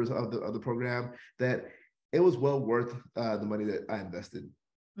other members of the program that it was well worth the money that I invested.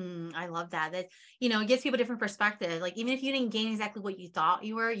 I love that. That, you know, it gives people a different perspective. Like, even if you didn't gain exactly what you thought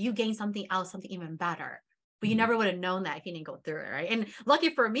you were, you gained something else, something even better. But you never would have known that if you didn't go through it, right? And lucky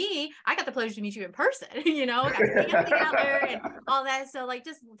for me, I got the pleasure to meet you in person, you know, got to hang out together and all that. So like,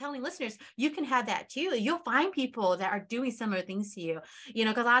 just telling listeners, you can have that too. You'll find people that are doing similar things to you, you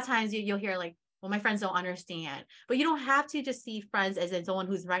know, because a lot of times you'll hear like, well, my friends don't understand, but you don't have to just see friends as in someone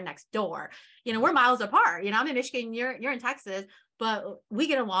who's right next door. You know, we're miles apart. You know, I'm in Michigan, you're in Texas, but we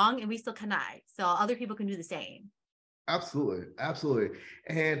get along and we still connect. So other people can do the same. Absolutely. Absolutely.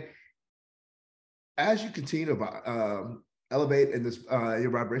 And as you continue to elevate in this,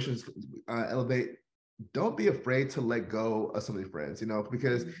 your vibrations elevate, don't be afraid to let go of some of your friends, you know,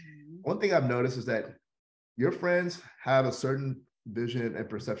 because one thing I've noticed is that your friends have a certain vision and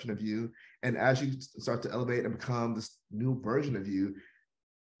perception of you. And as you start to elevate and become this new version of you,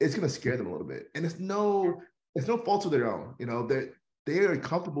 it's going to scare them a little bit. And it's no fault of their own, you know, they are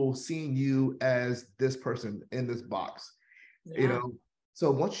comfortable seeing you as this person in this box, you know. So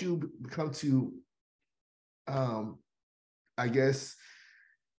once you become to I guess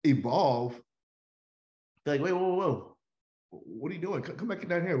evolve, they're like, wait, whoa, what are you doing? Come back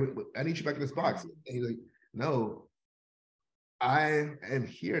down here. I need you back in this box. And he's like, no, I am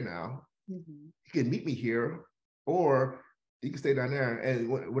here now. You can meet me here, or you can stay down there. And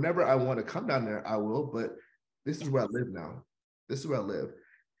whenever I want to come down there, I will. But this is where I live now. This is where I live.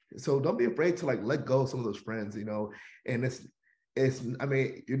 So don't be afraid to like let go of some of those friends, you know. And it's I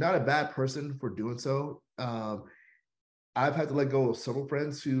mean, you're not a bad person for doing so. I've had to let go of several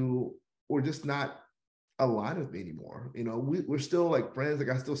friends who were just not aligned with me anymore. You know, we're still like friends. Like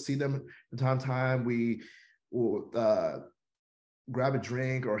I still see them from time to time. We will grab a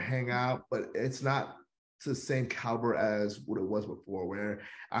drink or hang out, but it's not to the same caliber as what it was before, where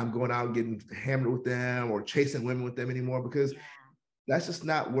I'm going out and getting hammered with them or chasing women with them anymore, because that's just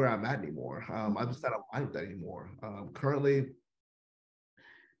not where I'm at anymore. I'm just not aligned with that anymore. Currently,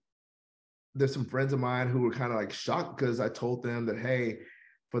 there's some friends of mine who were kind of like shocked because I told them that, hey,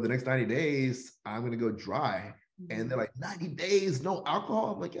 for the next 90 days, I'm going to go dry. And they're like, 90 days, no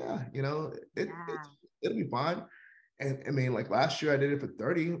alcohol? I'm like, yeah, you know, it'll be fine. And I mean, like last year I did it for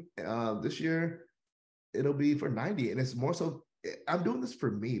 30. This year, it'll be for 90. And it's more so, I'm doing this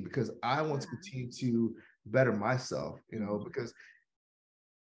for me because I want to continue to better myself, you know, because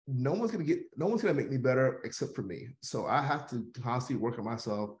no one's going to make me better except for me. So I have to constantly work on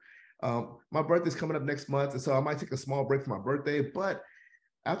myself. My birthday's coming up next month, and so I might take a small break for my birthday. But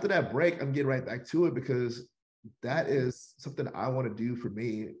after that break, I'm getting right back to it because that is something I want to do for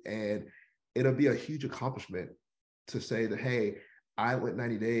me, and it'll be a huge accomplishment to say that, hey, I went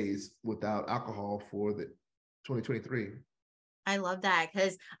 90 days without alcohol for the 2023. I love that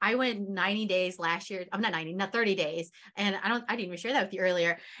because I went 90 days last year. I'm not 90, not 30 days. And I didn't even share that with you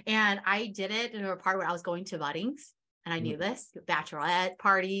earlier. And I did it in a part where I was going to weddings. And I knew this, bachelorette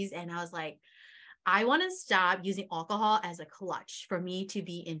parties. And I was like, I want to stop using alcohol as a clutch for me to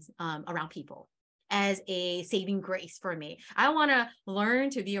be in around people, as a saving grace for me. I want to learn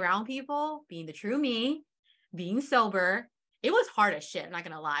to be around people, being the true me, being sober. It was hard as shit, I'm not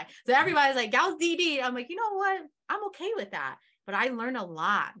going to lie. So everybody's like, Gals DD. I'm like, you know what? I'm okay with that. But I learned a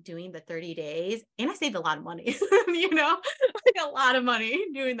lot doing the 30 days and I saved a lot of money, you know, like a lot of money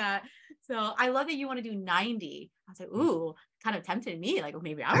doing that. So I love that you want to do 90. I was like, ooh, kind of tempted me. Like, well,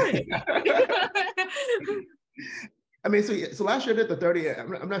 maybe I want to do 90. I mean, so last year I did the 30.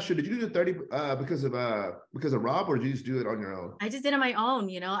 I'm not sure. Did you do the 30 because of Rob, or did you just do it on your own? I just did it on my own.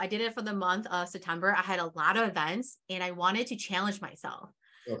 I did it for the month of September. I had a lot of events and I wanted to challenge myself.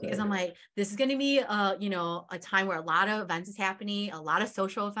 Okay. Because I'm like, this is going to be a time where a lot of events is happening, a lot of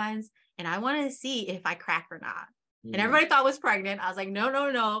social events, and I wanted to see if I crack or not. And everybody thought I was pregnant. I was like, no,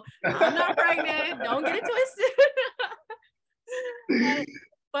 I'm not pregnant. Don't get it twisted.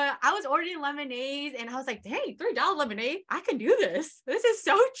 But I was ordering lemonades and I was like, dang, $3 lemonade. I can do this. This is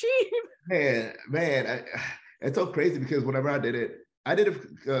so cheap. Man, it's so crazy because whenever I did it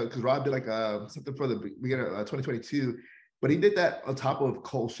because Rob did like something for the beginning of 2022, but he did that on top of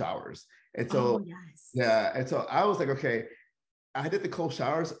cold showers. And so, yeah. And so I was like, okay, I did the cold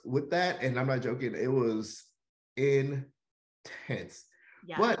showers with that. And I'm not joking. It was intense.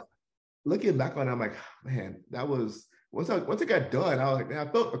 Yeah. But looking back on it, I'm like, man, that was, once it got done, I was like, man,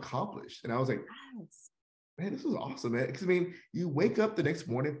 I felt accomplished. And I was like, man, this was awesome, man. Because I mean, you wake up the next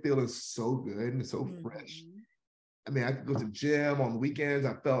morning feeling so good and so fresh. I mean, I could go to the gym on the weekends.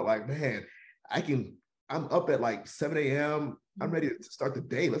 I felt like, man, I'm up at like 7 a.m. I'm ready to start the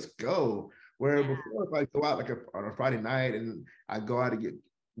day. Let's go. Where before, if I go out like on a Friday night and I go out to get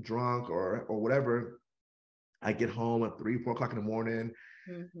drunk or whatever, I get home at 3, 4 o'clock in the morning.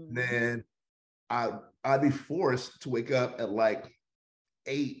 Then I'd be forced to wake up at like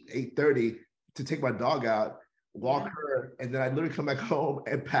 8:30 to take my dog out, walk her, and then I literally come back home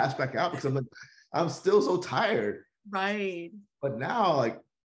and pass back out because I'm still so tired. Right. But now, like,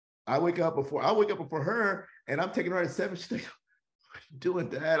 I wake up before her, and I'm taking her at 7. She's like, "What are you doing,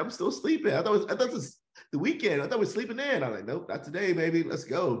 Dad? I'm still sleeping. I thought it was the weekend. I thought we were sleeping in." I'm like, "Nope, not today, baby. Let's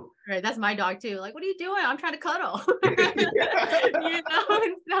go." Right. That's my dog too. Like, what are you doing? I'm trying to cuddle.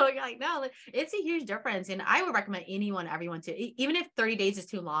 And so like, no, it's a huge difference. And I would recommend everyone to, even if 30 days is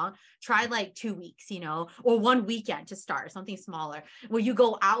too long, try like 2 weeks, or 1 weekend to start, something smaller, where you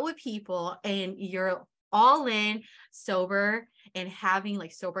go out with people and you're all in, sober, and having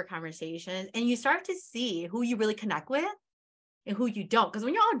like sober conversations, and you start to see who you really connect with and who you don't. Because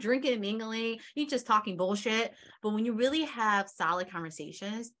when you're all drinking and mingling, you're just talking bullshit. But when you really have solid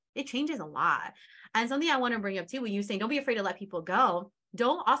conversations, it changes a lot. And something I want to bring up too, when you say don't be afraid to let people go,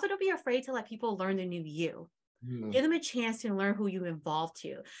 don't be afraid to let people learn the new you. Give them a chance to learn who you evolved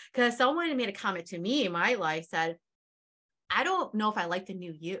to. Because someone made a comment to me in my life, said, I don't know if I like the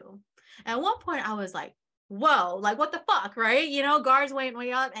new you. And at one point I was like, whoa, like what the fuck, right? Guards went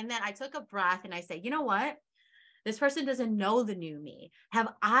way up. And then I took a breath and I said, you know what? This person doesn't know the new me.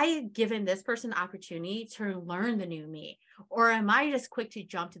 Have I given this person opportunity to learn the new me? Or am I just quick to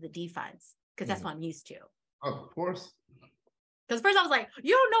jump to the defense? Because that's what I'm used to. Oh, of course. Because first I was like,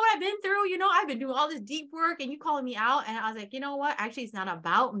 you don't know what I've been through. I've been doing all this deep work and you calling me out. And I was like, you know what? Actually, it's not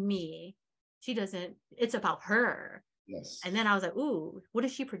about me. It's about her. Yes. And then I was like, ooh, what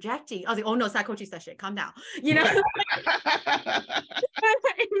is she projecting? I was like, oh no, it's not coaching session. Calm down.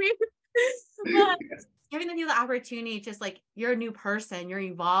 But giving them the opportunity, just like you're a new person, you're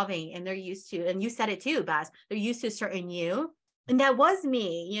evolving, and they're used to, and you said it too, Bess, they're used to a certain you. And that was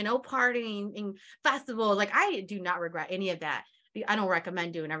me, partying in festivals. Like, I do not regret any of that. I don't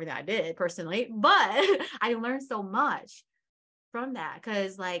recommend doing everything I did personally, but I learned so much from that.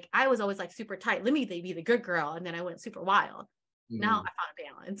 Cause like, I was always like super tight. Let me be the good girl. And then I went super wild. Now I found a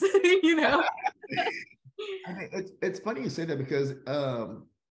balance, I mean, it's funny you say that because,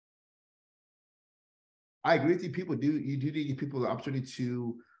 I agree with you. You do need to give people the opportunity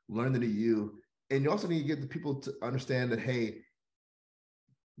to learn the new you. And you also need to get the people to understand that, hey,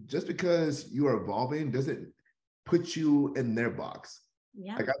 just because you are evolving doesn't put you in their box.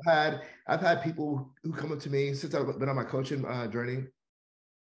 Yeah. Like I've had people who come up to me since I've been on my coaching journey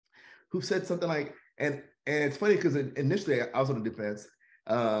who've said something like, and it's funny because initially I was on the defense.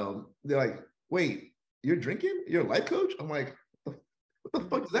 They're like, wait, you're drinking? You're a life coach? I'm like, what the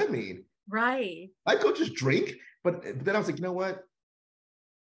fuck does that mean? Right. Life coaches drink, but then I was like, you know what?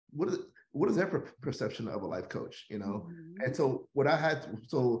 What is their perception of a life coach? And so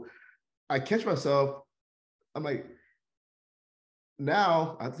I catch myself. I'm like,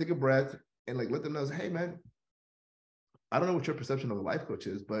 now I take a breath and like let them know, hey man, I don't know what your perception of a life coach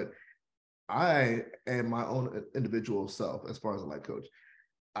is, but I am my own individual self as far as a life coach.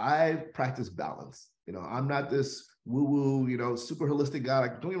 I practice balance. I'm not this woo-woo, super holistic guy.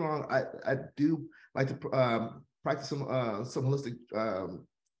 Like, don't get me wrong, I do like to practice some holistic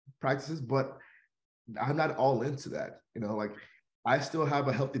practices, but I'm not all into that. Like, I still have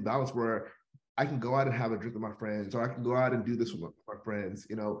a healthy balance where I can go out and have a drink with my friends, or I can go out and do this with my friends,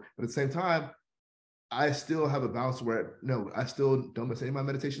 you know, but at the same time, I still have a balance where, no, I still don't miss any of my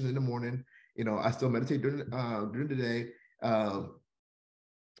meditations in the morning. You know, I still meditate during the day. I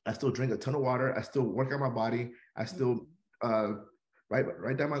still drink a ton of water. I still work on my body. I still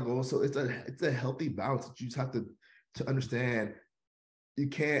write down my goals. So it's a healthy balance that you just have to understand. You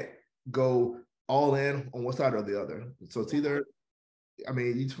can't go all in on one side or the other. So it's either, I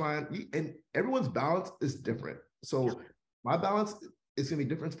mean, you find, and everyone's balance is different. So my balance is going to be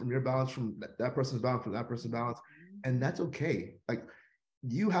different from your balance, from that person's balance, from that person's balance. And that's okay. Like,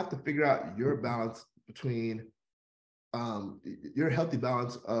 you have to figure out your balance between your healthy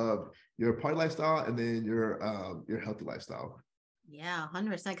balance of your party lifestyle and then your healthy lifestyle. Yeah,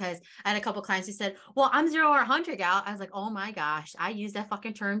 100%. Because I had a couple clients who said, well, I'm 0 or 100 gal. I was like, oh my gosh, I use that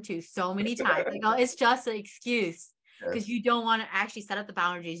fucking term too so many times. Like, oh, it's just an excuse. Because you don't want to actually set up the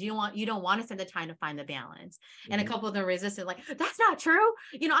boundaries. You don't want to spend the time to find the balance. And a couple of them resisted, like, that's not true.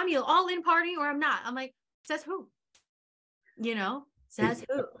 You know, I'm either all in party or I'm not. I'm like, says who? You know, says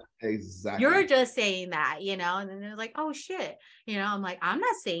who? Exactly. You're just saying that, you know, and then they're like, oh shit. You know, I'm like, I'm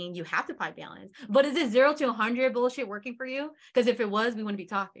not saying you have to find balance, but is it 0 to 100 bullshit working for you? Because if it was, we wouldn't be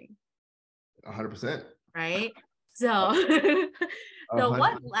talking. 100%. Right. So, so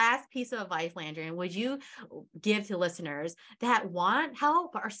what last piece of advice, Landon, would you give to listeners that want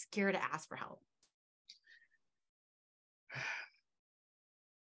help but are scared to ask for help?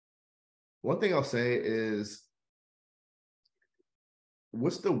 One thing I'll say is,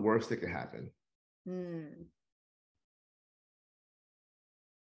 what's the worst that could happen?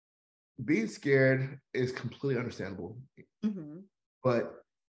 Being scared is completely understandable, but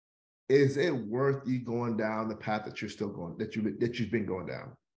is it worth you going down the path that you're still going, that you've been going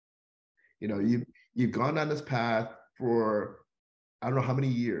down? You know, you've gone down this path for, I don't know how many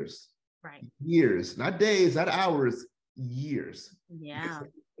years. Right. Years, not days, not hours, years. Yeah. Because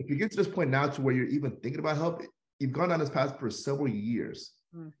if you get to this point now to where you're even thinking about help, you've gone down this path for several years.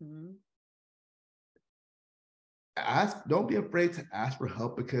 Don't be afraid to ask for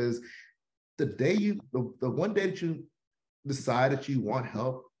help, because the one day that you decide that you want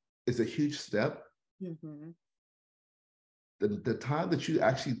help is a huge step. The time that you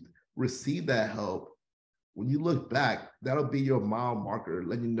actually receive that help, when you look back, that'll be your mile marker,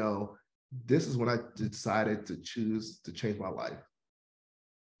 letting you know, this is when I decided to choose to change my life.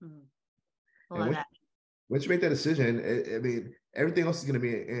 Once you make that decision, I mean, everything else is going to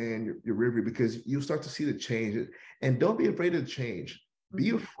be in your rear view, because you start to see the change. And don't be afraid of change. Be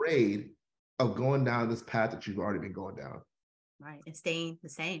afraid of going down this path that you've already been going down. Right. And staying the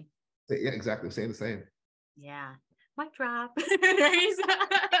same. Yeah, exactly. Staying the same. Yeah. Mic drop.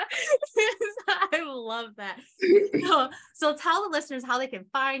 I love that. So tell the listeners how they can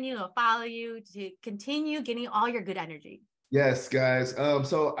find you or follow you to continue getting all your good energy. Yes, guys.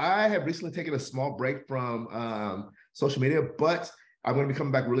 So I have recently taken a small break from social media, but I'm going to be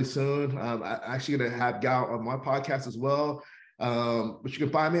coming back really soon. I'm actually going to have Gal on my podcast as well. But you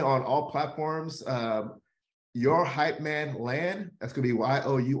can find me on all platforms. Your Hype Man Land. That's going to be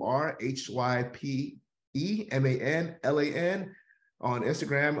YOURHYPEMANLAN on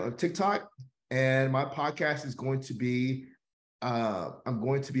Instagram, on TikTok. And my podcast is going to be, I'm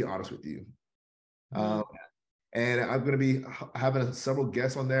going to be honest with you. And I'm going to be having several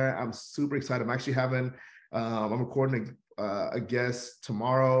guests on there. I'm super excited. I'm actually having, I'm recording a guest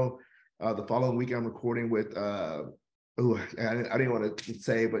tomorrow. The following week, I'm recording with, I didn't want to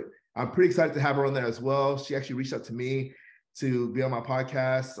say, but I'm pretty excited to have her on there as well. She actually reached out to me to be on my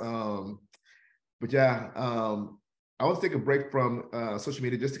podcast. But yeah, I want to take a break from social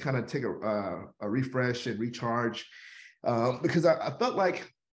media just to kind of take a refresh and recharge, because I felt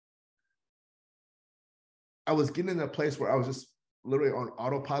like I was getting in a place where I was just literally on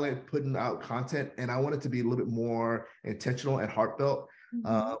autopilot, putting out content, and I wanted to be a little bit more intentional and heartfelt.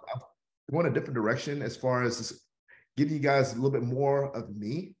 I want a different direction as far as giving you guys a little bit more of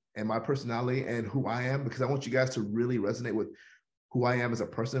me and my personality and who I am, because I want you guys to really resonate with who I am as a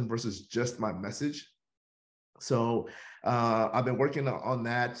person versus just my message. So I've been working on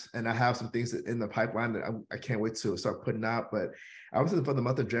that, and I have some things in the pipeline that I can't wait to start putting out. But obviously for the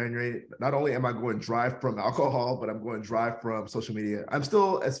month of January, not only am I going dry from alcohol, but I'm going dry from social media. I'm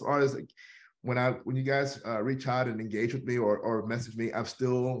still, as far as like, when you guys reach out and engage with me or message me, I'm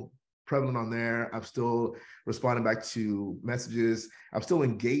still prevalent on there. I'm still responding back to messages. I'm still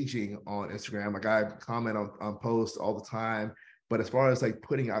engaging on Instagram. Like, I comment on posts all the time. But as far as like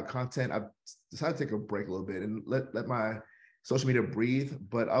putting out content, I've decided to take a break a little bit and let my social media breathe.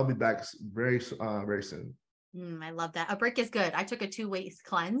 But I'll be back very soon. I love that. A break is good. I took a 2 week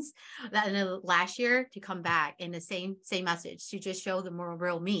cleanse that in the last year to come back in the same message to just show the more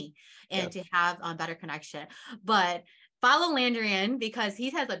real me and to have a better connection. But follow Landrian because he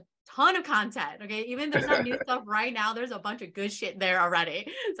has a ton of content. Okay, even there's not new stuff right now. There's a bunch of good shit there already.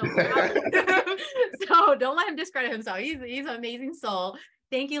 So, so don't let him discredit himself. He's an amazing soul.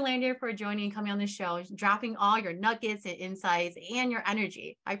 Thank you, Landrian, for joining and coming on the show, dropping all your nuggets and insights and your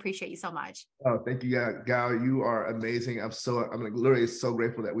energy. I appreciate you so much. Oh, thank you, Gal. You are amazing. I'm like literally so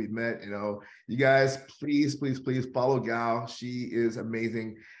grateful that we met. You know, you guys, please follow Gal. She is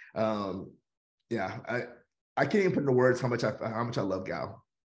amazing. Yeah, I can't even put into words how much I love Gal.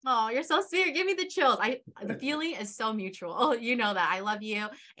 Oh, you're so sweet. Give me the chills. The feeling is so mutual. You know that I love you,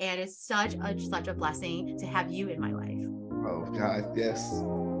 and it's such a blessing to have you in my life. Oh God,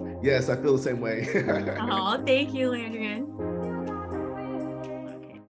 yes, I feel the same way. Oh, thank you, Landrian.